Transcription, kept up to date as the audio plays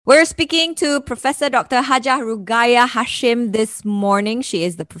We're speaking to Professor Dr. Hajah Rugayah Hashim this morning. She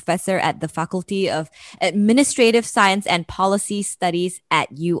is the professor at the Faculty of Administrative Science and Policy Studies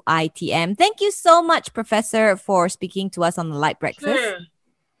at UITM. Thank you so much, Professor, for speaking to us on the Light Breakfast. Sure.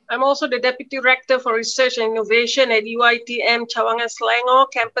 I'm also the Deputy Rector for Research and Innovation at UITM Cawangan Selangor,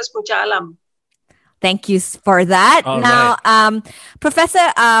 Campus Puncak Alam. Thank you for that. All now, right.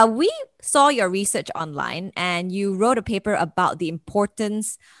 Professor, we saw your research online and you wrote a paper about the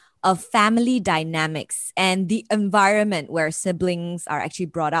importance of family dynamics and the environment where siblings are actually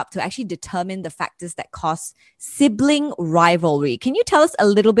brought up to actually determine the factors that cause sibling rivalry. Can you tell us a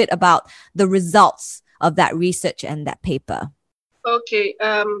little bit about the results of that research and that paper? Okay,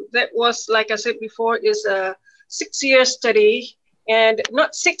 that was, like I said before, is a 6-year study and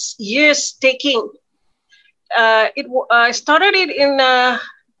not 6 years taking. I started it in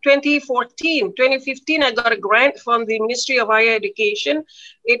 2014. 2015, I got a grant from the Ministry of Higher Education.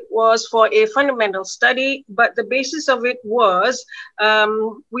 It was for a fundamental study, but the basis of it was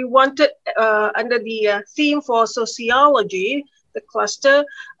we wanted, under the theme for sociology, the cluster,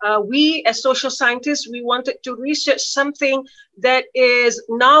 we as social scientists, we wanted to research something that is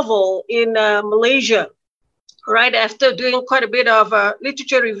novel in Malaysia. Right after doing quite a bit of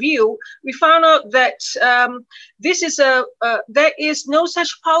literature review, we found out that there is no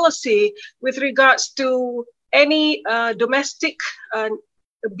such policy with regards to any domestic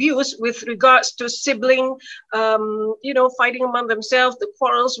abuse with regards to sibling, fighting among themselves, the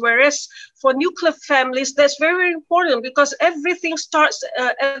quarrels. Whereas for nuclear families, that's very important because everything starts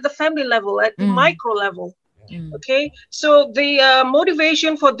at the family level, at the micro level. Okay, so the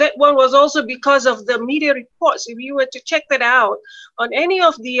motivation for that one was also because of the media reports. If you were to check that out on any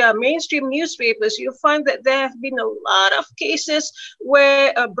of the mainstream newspapers, you'll find that there have been a lot of cases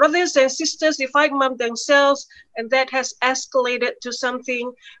where brothers and sisters, they fight among themselves, and that has escalated to something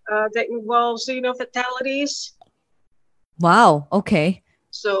that involves, fatalities. Wow, okay.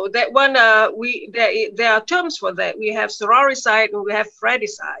 So that one, there are terms for that. We have sororicide and we have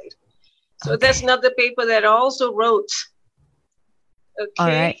fratricide. So that's another paper that I also wrote. Okay. All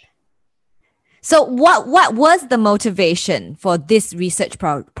right. So what was the motivation for this research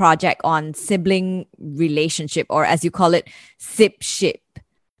project on sibling relationship, or as you call it, sibship?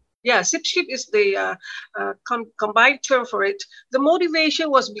 Yeah, sibship is the combined term for it. The motivation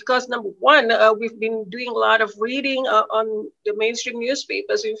was because, number one, we've been doing a lot of reading on the mainstream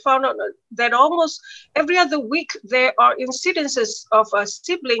newspapers. We found out that almost every other week there are incidences of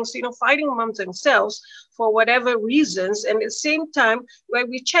siblings, fighting among themselves for whatever reasons. And at the same time, when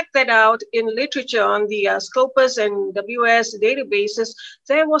we checked that out in literature on the Scopus and WS databases,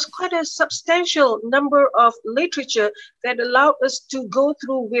 there was quite a substantial number of literature that allowed us to go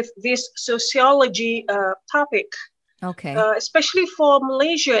through with this sociology topic. Okay. Especially for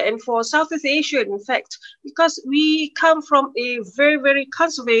Malaysia and for Southeast Asia, in fact, because we come from a very, very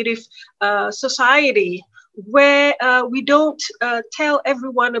conservative society where we don't tell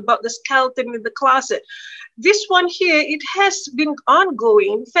everyone about the skeleton in the closet. This one here, it has been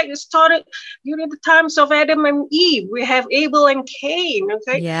ongoing. In fact, it started during the times of Adam and Eve. We have Abel and Cain.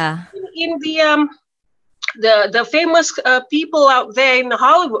 Okay. Yeah. In the famous people out there in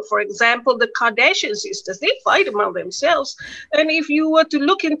Hollywood, for example, the Kardashian sisters, they fight among themselves. And if you were to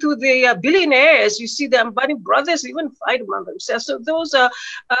look into the billionaires, you see the Ambani brothers even fight among themselves. So those are,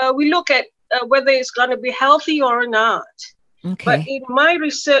 we look at whether it's going to be healthy or not. Okay. But in my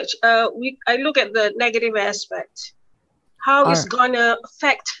research, I look at the negative aspect. How it's going to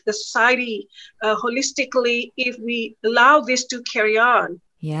affect the society holistically if we allow this to carry on.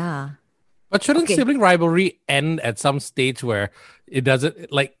 Yeah. But shouldn't sibling rivalry end at some stage where it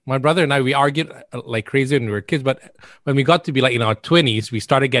doesn't? Like my brother and I, we argued like crazy when we were kids, but when we got to be like in our 20s, we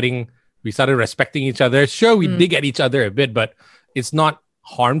started respecting each other. Sure, we dig at each other a bit, but it's not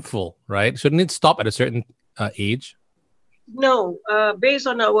harmful, right? Shouldn't it stop at a certain age? No, based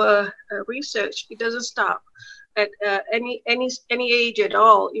on our research, it doesn't stop at any age at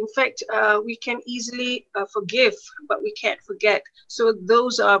all. In fact, we can easily forgive, but we can't forget. So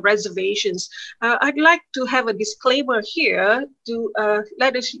those are reservations. I'd like to have a disclaimer here to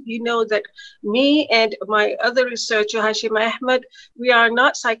let you know that me and my other researcher, Hashim Ahmed, we are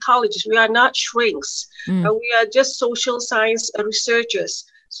not psychologists. We are not shrinks. We are just social science researchers.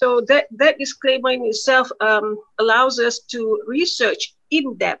 So that disclaimer in itself allows us to research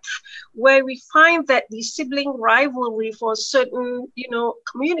in depth, where we find that the sibling rivalry for certain,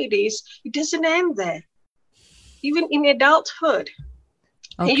 communities, it doesn't end there, even in adulthood.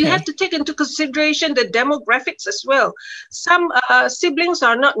 Okay. And you have to take into consideration the demographics as well. Some siblings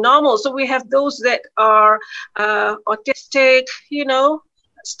are not normal, so we have those that are autistic,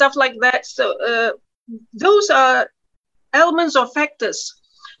 stuff like that. So those are elements or factors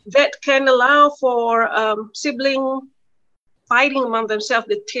that can allow for sibling fighting among themselves,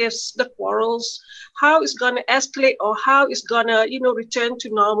 the tiffs, the quarrels, how it's going to escalate or how it's going to, return to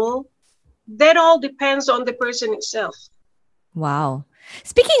normal. That all depends on the person itself. Wow.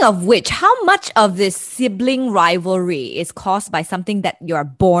 Speaking of which, how much of this sibling rivalry is caused by something that you are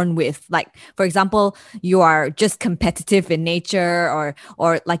born with? Like, for example, you are just competitive in nature,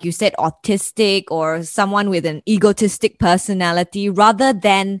 or like you said, autistic, or someone with an egotistic personality, rather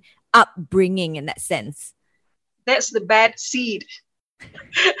than upbringing in that sense. That's the bad seed.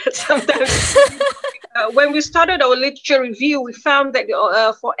 Sometimes when we started our literature review, we found that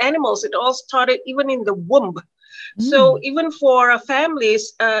for animals, it all started even in the womb. So even for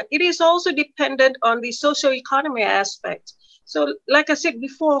families, it is also dependent on the socio-economy aspect. So like I said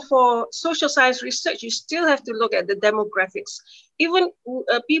before, for social science research, you still have to look at the demographics. Even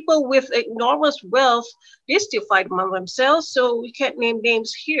people with enormous wealth, they still fight among themselves. So we can't name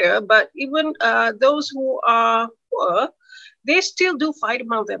names here, but even those who are poor, they still do fight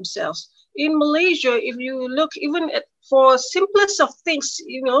among themselves. In Malaysia, if you look even at for simplest of things,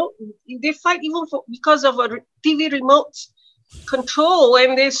 they fight even because of a TV remote control,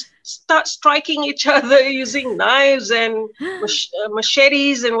 and they start striking each other using knives and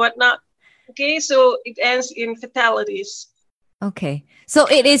machetes and whatnot. Okay, so it ends in fatalities. Okay, so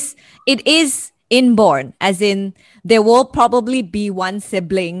it is inborn, as in there will probably be one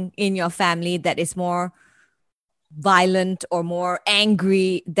sibling in your family that is more violent or more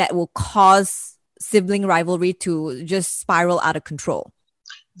angry, that will cause sibling rivalry to just spiral out of control.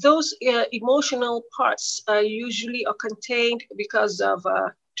 Those emotional parts usually are contained because of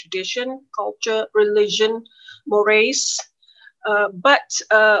tradition, culture, religion, mores. But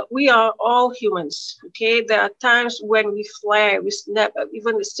we are all humans, okay? There are times when we flare, we snap at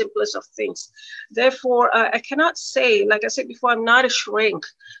even the simplest of things. Therefore, I cannot say, like I said before, I'm not a shrink.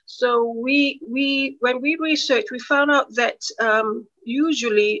 So when we researched, we found out that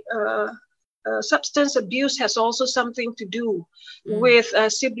usually substance abuse has also something to do with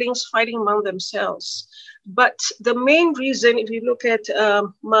siblings fighting among themselves. But the main reason, if you look at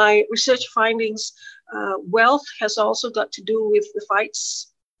my research findings, wealth has also got to do with the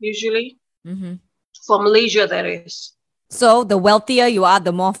fights, usually. For Malaysia, that is. So the wealthier you are,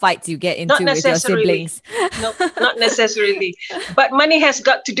 the more fights you get into with your siblings. No, not necessarily. But money has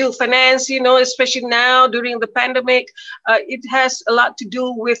got to do, finance, especially now during the pandemic, it has a lot to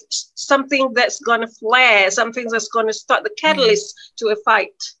do with something that's going to flare, something that's going to start the catalyst to a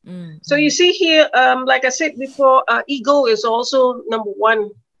fight. So you see here, like I said before, ego is also number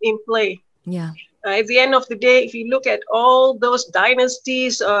one in play. Yeah. At the end of the day, if you look at all those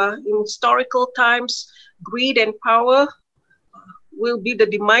dynasties in historical times, greed and power will be the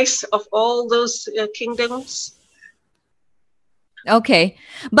demise of all those kingdoms. Okay.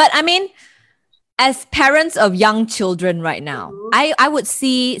 But I mean, as parents of young children right now, I would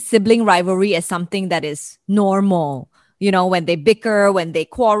see sibling rivalry as something that is normal. When they bicker, when they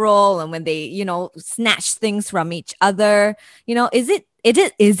quarrel, and when they, snatch things from each other. Is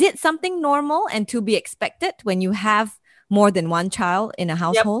it something normal and to be expected when you have more than one child in a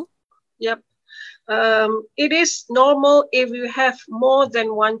household? Yep. It is normal if you have more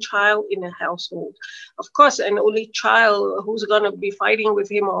than one child in a household. Of course, an only child who's going to be fighting with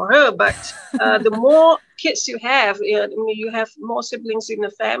him or her, but the more kids you have, you have more siblings in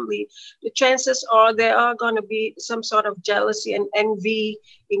the family, the chances are there are going to be some sort of jealousy and envy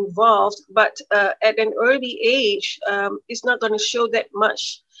involved. But at an early age, it's not going to show that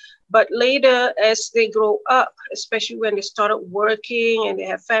much. But later, as they grow up, especially when they started working and they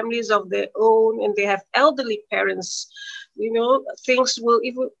have families of their own and they have elderly parents, things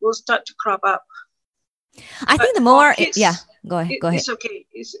will start to crop up. I think the more, go ahead. It's okay.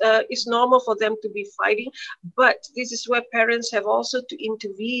 It's normal for them to be fighting, but this is where parents have also to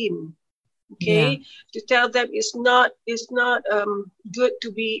intervene. Okay, to tell them it's not good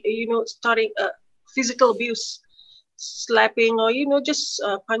to be starting physical abuse. Slapping or just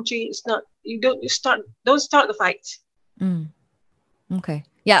punching. It's not. Don't start the fight. Okay.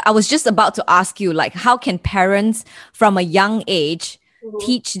 Yeah, I was just about to ask you, like, how can parents from a young age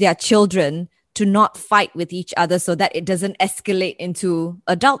teach their children to not fight with each other so that it doesn't escalate into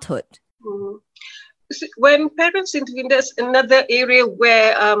adulthood? when parents intervene, that's another area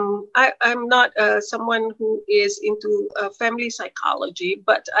where I'm not someone who is into family psychology,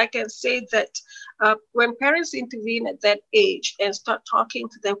 but I can say that when parents intervene at that age and start talking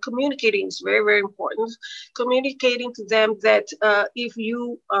to them, communicating is very, very important. Communicating to them that if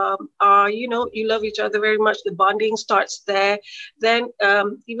you are, you love each other very much, the bonding starts there. Then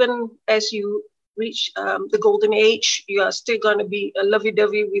even as you reach the golden age, you are still going to be a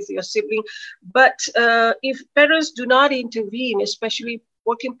lovey-dovey with your sibling. But if parents do not intervene, especially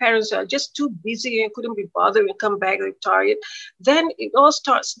working parents are just too busy and couldn't be bothered and come back tired, then it all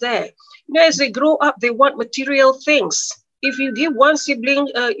starts there. As they grow up, they want material things. If you give one sibling,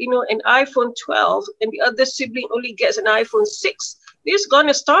 an iPhone 12 and the other sibling only gets an iPhone 6, this is going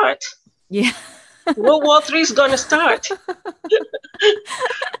to start. Yeah. World War III is going to start.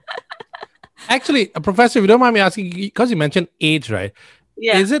 Actually, Professor, if you don't mind me asking, because you mentioned age, right?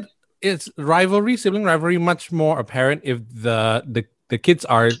 Yeah. Is rivalry, sibling rivalry, much more apparent if the kids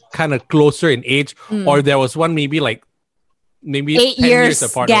are kind of closer in age, or there was one maybe 8 10 years years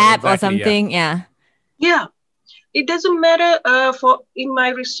apart, gap or exactly, something? Yeah. Yeah. It doesn't matter in my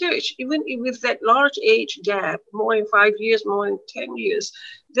research, even with that large age gap, more than 5 years, more than 10 years,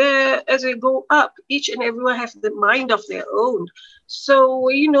 as they go up, each and everyone has the mind of their own. So,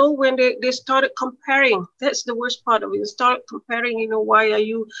 when they started comparing, that's the worst part of it. They started comparing, why are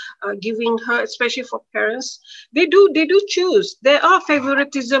you giving her, especially for parents? They do choose. There are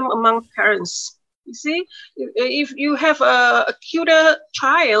favoritism among parents. You see, if you have a cuter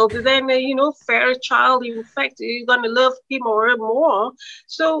child, then, fairer child, in fact, you're going to love him or her more.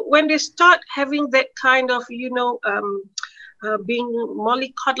 So when they start having that kind of, being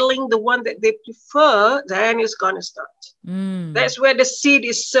mollycoddling the one that they prefer, then it's going to start. That's where the seed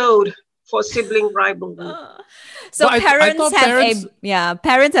is sowed for sibling rivalry. So But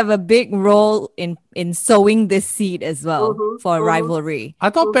parents have a big role in sowing this seed as well for rivalry. I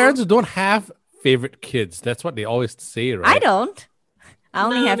thought parents don't have favorite kids. That's what they always say, right? I don't. I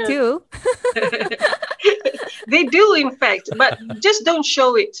only have 2. They do, in fact, but just don't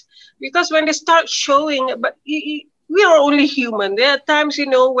show it. Because when they start showing, but we are only human. There are times,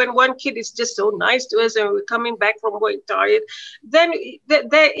 when one kid is just so nice to us and we're coming back from work tired, then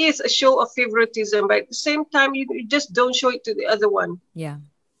there is a show of favoritism. But at the same time, you just don't show it to the other one. Yeah.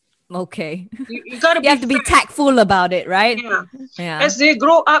 Okay. You got to have to be tactful about it, right? Yeah. As they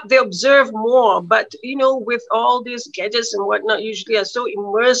grow up, they observe more. But, with all these gadgets and whatnot, usually are so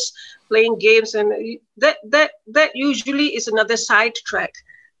immersed playing games. And that usually is another sidetrack.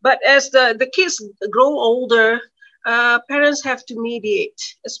 But as the kids grow older, parents have to mediate,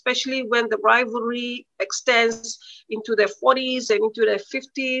 especially when the rivalry extends into their 40s and into their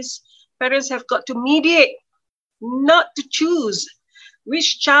 50s. Parents have got to mediate, not to choose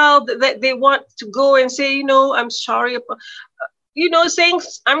which child that they want to go and say, I'm sorry. Saying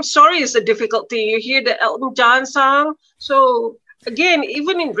I'm sorry is a difficult thing. You hear the Elton John song. So again,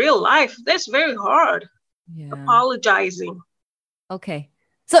 even in real life, that's very hard. Yeah. Apologizing. Okay.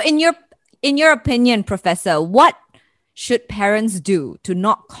 So in your opinion, Professor, what should parents do to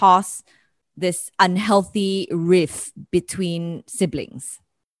not cause this unhealthy rift between siblings?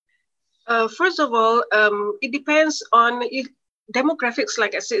 First of all, it depends on demographics.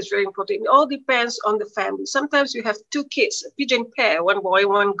 Like I said, is very important. It all depends on the family. Sometimes you have 2 kids, a pigeon pair, one boy,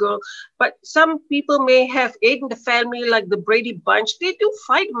 one girl. But some people may have 8 in the family, like the Brady Bunch. They do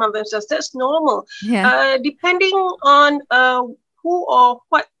fight among themselves. That's normal. Yeah. Depending on who or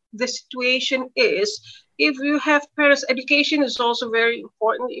what the situation is. If you have parents, education is also very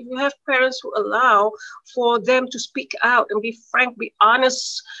important. If you have parents who allow for them to speak out and be frank, be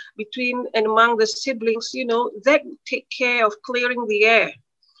honest between and among the siblings, that will take care of clearing the air.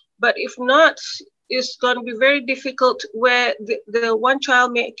 But if not, it's going to be very difficult where the one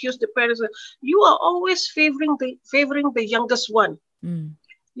child may accuse the parents, you are always favoring the youngest one.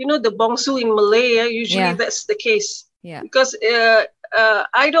 The bongsu in Malay, usually that's the case. Yeah. Because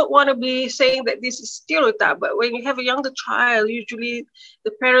I don't want to be saying that this is stereotype, but when you have a younger child, usually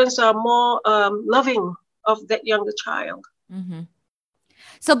the parents are more loving of that younger child. Mm-hmm.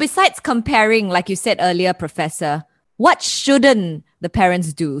 So besides comparing, like you said earlier, Professor, what shouldn't the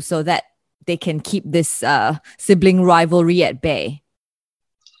parents do so that they can keep this sibling rivalry at bay?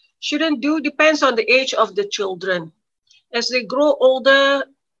 Shouldn't do depends on the age of the children. As they grow older,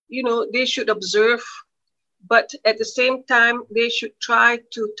 they should observe. But at the same time, they should try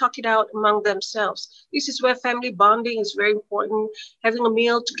to talk it out among themselves. This is where family bonding is very important. Having a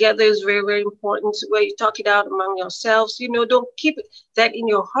meal together is very, very important, where you talk it out among yourselves. Don't keep that in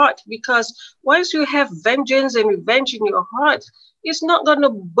your heart, because once you have vengeance and revenge in your heart, it's not going to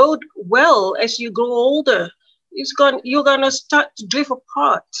bode well as you grow older. You're going to start to drift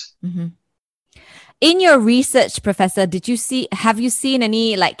apart. Mm-hmm. In your research, Professor, have you seen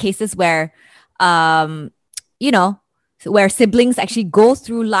any like cases where, where siblings actually go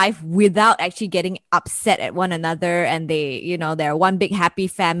through life without actually getting upset at one another, and they're one big happy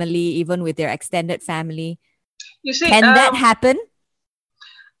family, even with their extended family? You see, can that happen?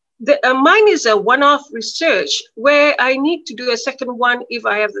 Mine is a one-off research where I need to do a second one if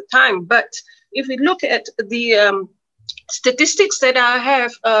I have the time. But if we look at the statistics that I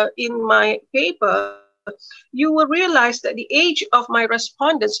have in my paper, you will realize that the age of my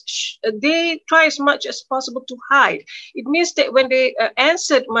respondents, they try as much as possible to hide. It means that when they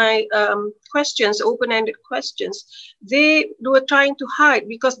answered my questions, open-ended questions, they were trying to hide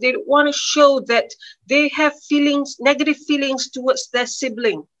because they want to show that they have negative feelings towards their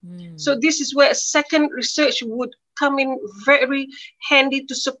sibling. So this is where a second research would come in very handy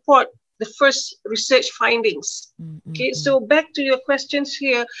to support the first research findings. Okay, so back to your questions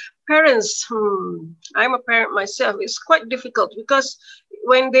here. Parents, I'm a parent myself. It's quite difficult because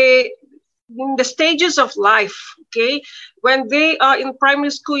when in the stages of life, okay, when they are in primary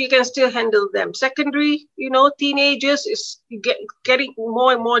school, you can still handle them. Secondary, teenagers is getting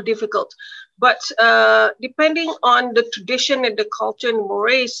more and more difficult. But depending on the tradition and the culture and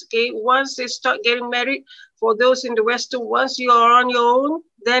mores, okay, once they start getting married, for those in the Western, once you are on your own,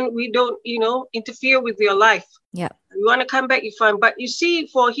 then we don't, interfere with your life. Yeah. You want to come back, you fine. But you see,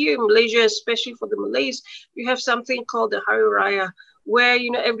 for here in Malaysia, especially for the Malays, you have something called the Hajah Rugayah, where,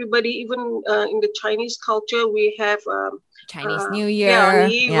 everybody, even in the Chinese culture, we have Chinese New Year. Yeah,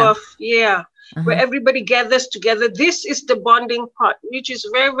 on eve of, where everybody gathers together. This is the bonding part, which is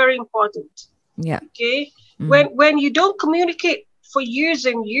very, very important. Yeah. Okay. When you don't communicate for years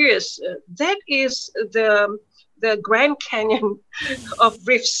and years, that is the Grand Canyon of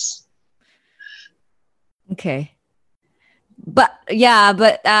rifts. Okay. But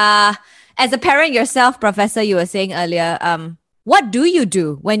as a parent yourself, Professor, you were saying earlier, what do you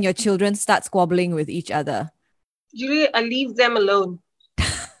do when your children start squabbling with each other? Usually I leave them alone.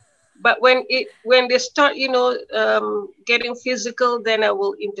 But when they start, getting physical, then I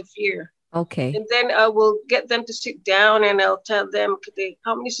will interfere. Okay. And then I will get them to sit down and I'll tell them,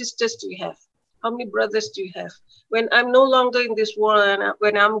 how many sisters do you have? How many brothers do you have? When I'm no longer in this world and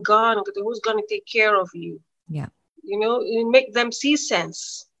when I'm gone, who's going to take care of you? Yeah. You make them see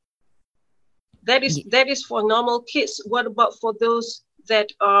sense. That is for normal kids. What about for those that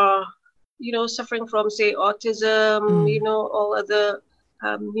are, suffering from, say, autism, all other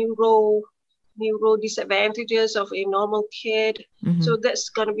neuro disadvantages of a normal kid. So that's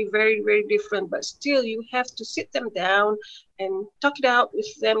going to be very, very different. But still, you have to sit them down and talk it out with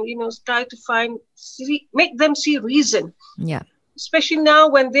them, try to make them see reason. Yeah. Especially now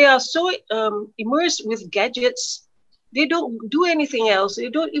when they are so immersed with gadgets, they don't do anything else. They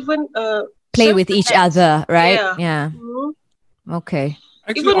don't even play with each other, right? Yeah. Mm-hmm. Okay.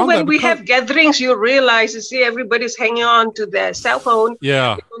 Actually, even when we have gatherings, you realize, everybody's hanging on to their cell phone.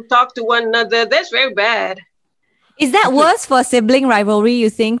 Yeah. They don't talk to one another. That's very bad. Is that worse for sibling rivalry, you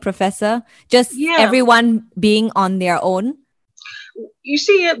think, Professor? Just everyone being on their own? You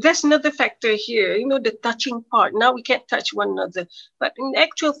see, there's another factor here, the touching part. Now we can't touch one another. But in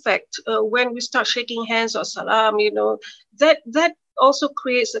actual fact, when we start shaking hands or salam, that also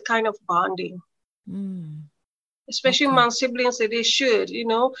creates a kind of bonding. Especially among siblings, that they should,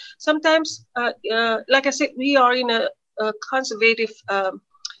 Sometimes, like I said, we are in a conservative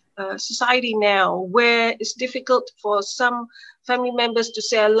society now where it's difficult for some family members to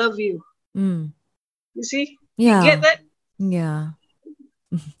say, I love you. You see? Yeah. You get that? Yeah.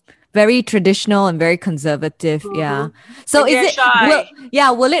 Very traditional and very conservative. Yeah. So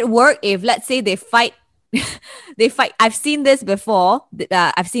will it work if, let's say, they fight? They fight. I've seen this before.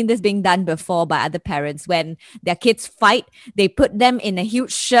 I've seen this being done before by other parents. When their kids fight, they put them in a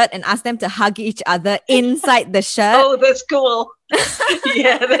huge shirt and ask them to hug each other inside the shirt. Oh, that's cool.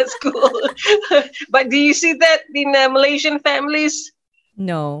 Yeah, that's cool. But do you see that in Malaysian families?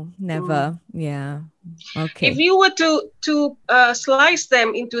 No, never. Yeah. Okay. If you were to slice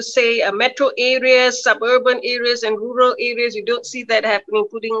them into, say, metro areas, suburban areas, and rural areas, you don't see that happening,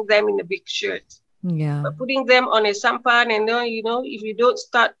 putting them in a big shirt. Yeah. But putting them on a sampan and, if you don't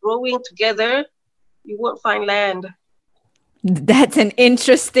start rowing together, you won't find land. That's an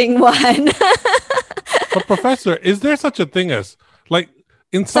interesting one. But Professor, is there such a thing as, like,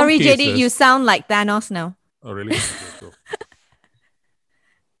 in some cases... JD, you sound like Thanos now. Oh, really?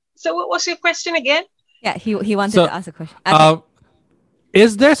 So what was your question again? Yeah, he wanted to ask a question.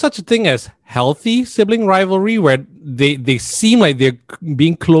 Is there such a thing as healthy sibling rivalry where they seem like they're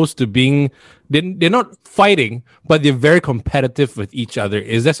being close to being, they're not fighting, but they're very competitive with each other.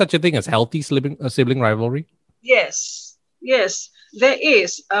 Is there such a thing as healthy sibling rivalry? Yes, yes, there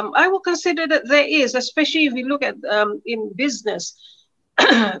is. I will consider that there is, especially if you look at in business,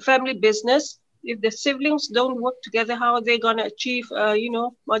 family business. If the siblings don't work together, how are they going to achieve,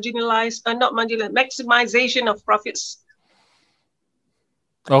 not marginalized, maximization of profits?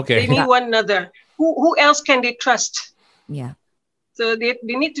 Okay. They need one another. Who else can they trust? Yeah. So they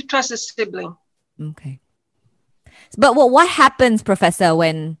need to trust a sibling. Okay. But what happens, Professor,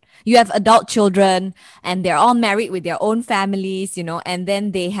 when you have adult children and they're all married with their own families, and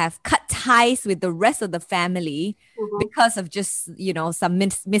then they have cut ties with the rest of the family because of just, some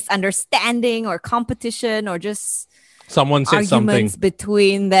misunderstanding or competition or just someone said arguments something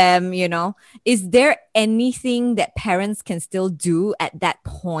between them, Is there anything that parents can still do at that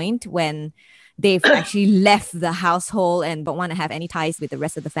point when they've actually left the household and don't want to have any ties with the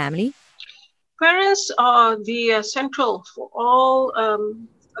rest of the family? Parents are the central for all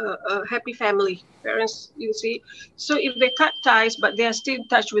happy family. Parents, you see. So if they cut ties, but they are still in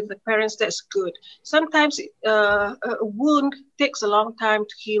touch with the parents, that's good. Sometimes a wound takes a long time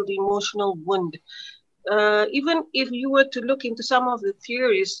to heal, the emotional wound. Even if you were to look into some of the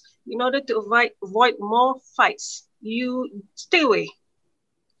theories, in order to avoid more fights, you stay away.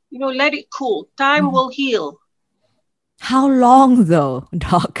 Let it cool. Time will heal. How long though,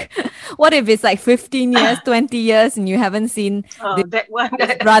 Doc? What if it's like 15 years, 20 years and you haven't seen this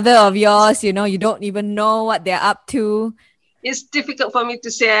brother of yours, you don't even know what they're up to? It's difficult for me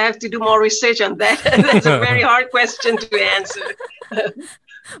to say. I have to do more research on that. That's a very hard question to answer.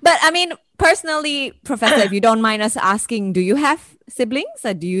 But I mean, personally, Professor, if you don't mind us asking, do you have siblings?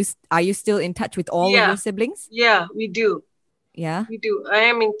 Or are you still in touch with all of your siblings? Yeah, we do. Yeah, we do. I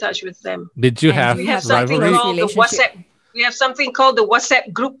am in touch with them. Did you have? We have something called the WhatsApp. We have something called the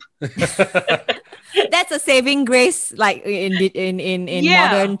WhatsApp group. That's a saving grace, like in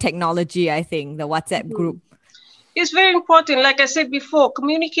modern technology. I think the WhatsApp group. It's very important. Like I said before,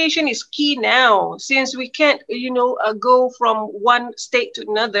 communication is key now, since we can't, go from one state to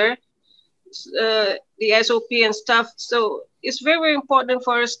another, the SOP and stuff. So it's very, very important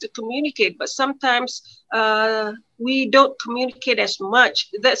for us to communicate. But sometimes we don't communicate as much.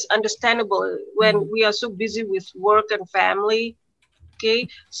 That's understandable when we are so busy with work and family. Okay,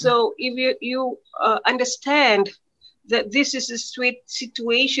 so if you understand that this is a sweet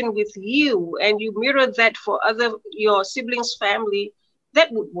situation with you and you mirror that for your siblings' family,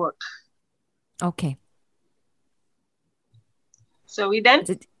 that would work. Okay. So we done?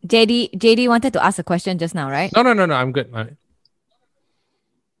 JD wanted to ask a question just now, right? No, I'm good.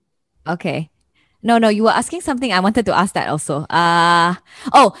 Okay. No, you were asking something. I wanted to ask that also.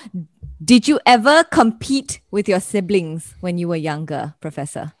 Did you ever compete with your siblings when you were younger,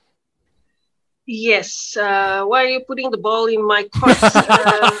 Professor? Yes. Why are you putting the ball in my court?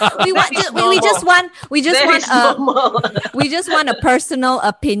 We just want a personal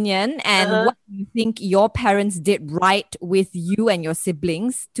opinion and what you think your parents did right with you and your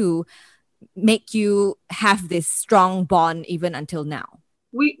siblings to make you have this strong bond even until now.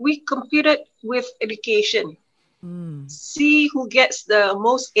 We competed with education. See who gets the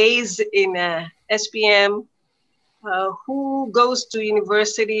most A's in SPM. Who goes to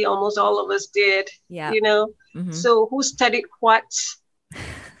university? Almost all of us did. Yeah. So who studied what,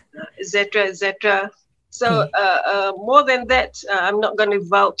 etc., etc. So more than that, I'm not going to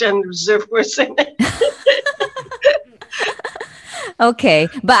vouch on reserve person. Okay,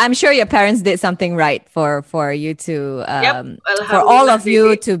 but I'm sure your parents did something right for you to for all of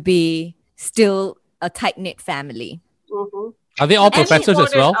you to be still a tight-knit family. Are they all professors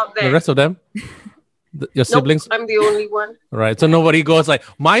as well? The rest of them? Your siblings? Nope, I'm the only one. Right. So nobody goes like,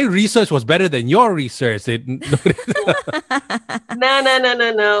 my research was better than your research. No.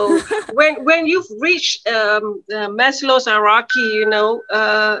 When you've reached Maslow's hierarchy,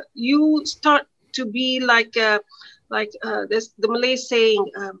 you start to be like there's the Malay saying,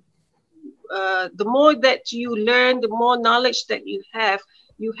 the more that you learn, the more knowledge that you have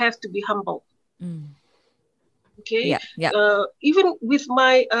to be humble. Okay. Yeah. Even with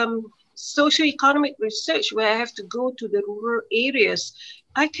my socioeconomic research, where I have to go to the rural areas,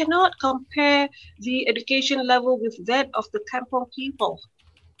 I cannot compare the education level with that of the kampong people.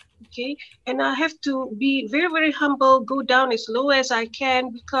 Okay, and I have to be very, very humble, go down as low as I can,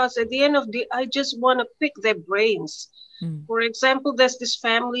 because at the end of the day, I just want to pick their brains. For example, there's this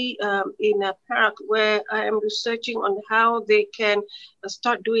family in Perak where I am researching on how they can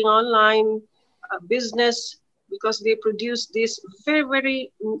start doing online business, because they produce this very,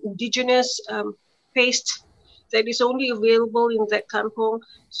 very indigenous paste. that is only available in that kampong.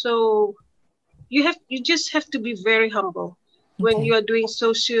 So you just have to be very humble when you are doing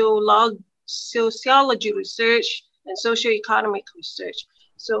sociology research and socioeconomic research.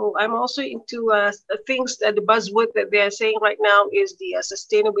 So I'm also into things that the buzzword that they are saying right now is the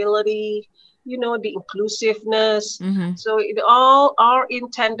sustainability, the inclusiveness. Mm-hmm. So it all are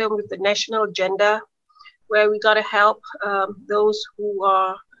in tandem with the national agenda, where we got to help those who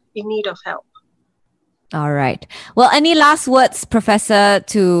are in need of help. All right. Well, any last words, Professor,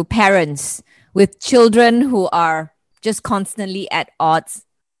 to parents with children who are just constantly at odds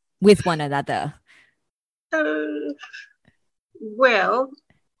with one another? Well,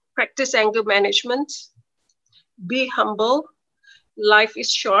 practice anger management. Be humble. Life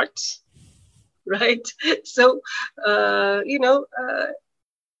is short, right? So,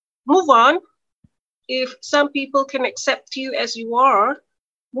 move on. If some people can accept you as you are,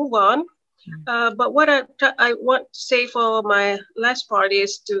 move on. But what I want to say for my last part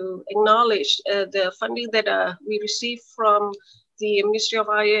is to acknowledge the funding that we received from the Ministry of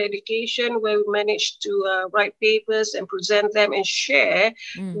Higher Education, where we managed to write papers and present them and share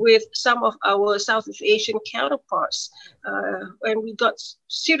with some of our Southeast Asian counterparts. And we got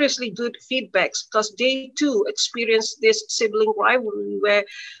seriously good feedbacks because they too experienced this sibling rivalry where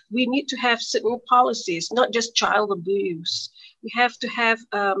we need to have certain policies, not just child abuse. We have to have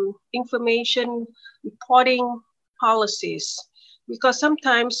information reporting policies, because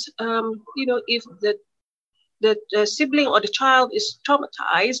sometimes, if the sibling or the child is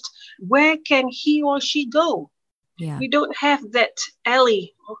traumatized, where can he or she go? Yeah. We don't have that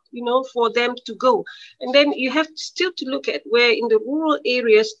alley, for them to go. And then you have still to look at where in the rural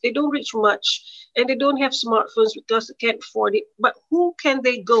areas, they don't reach much and they don't have smartphones because they can't afford it. But who can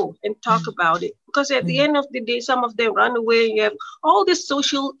they go and talk about it? Because at the end of the day, some of them run away. You have all these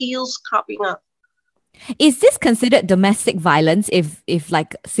social ills cropping up. Is this considered domestic violence if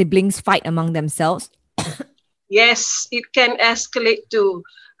like siblings fight among themselves? Yes, it can escalate to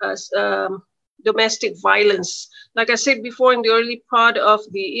domestic violence. Like I said before in the early part of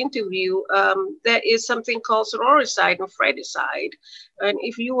the interview, there is something called sororicide and fratricide. And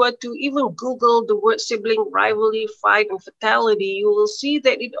if you were to even Google the word sibling rivalry, fight, and fatality, you will see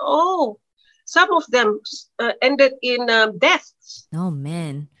that some of them ended in deaths. Oh,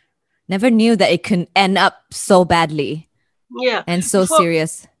 man. Never knew that it can end up so badly. Yeah. And so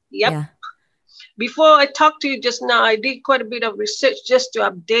serious. Yep. Yeah. Before I talked to you just now, I did quite a bit of research just to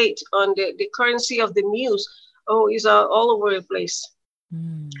update on the currency of the news. Oh, it's all over the place.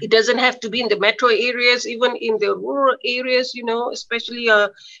 It doesn't have to be in the metro areas, even in the rural areas, especially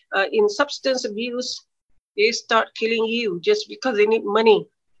in substance abuse, they start killing you just because they need money.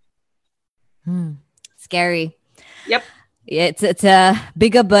 Scary. Yep. It's a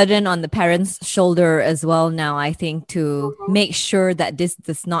bigger burden on the parents' shoulder as well now, I think, to make sure that this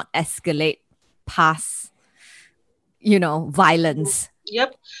does not escalate past, violence.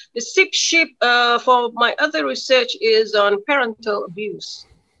 Yep. The SIP ship for my other research is on parental abuse.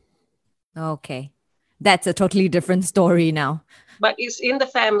 Okay. That's a totally different story now. But it's in the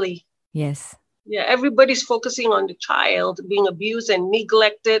family. Yes. Yeah, everybody's focusing on the child being abused and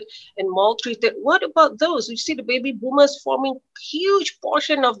neglected and maltreated. What about those? You see the baby boomers forming huge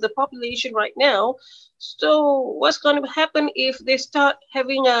portion of the population right now. So what's going to happen if they start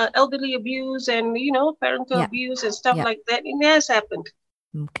having elderly abuse and, parental abuse and stuff like that? It has happened.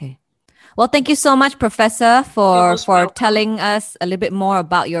 Okay. Well, thank you so much, Professor, for telling us a little bit more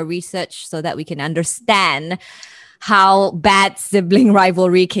about your research so that we can understand how bad sibling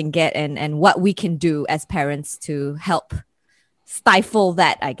rivalry can get and what we can do as parents to help stifle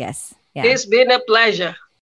that, I guess. Yeah. It's been a pleasure.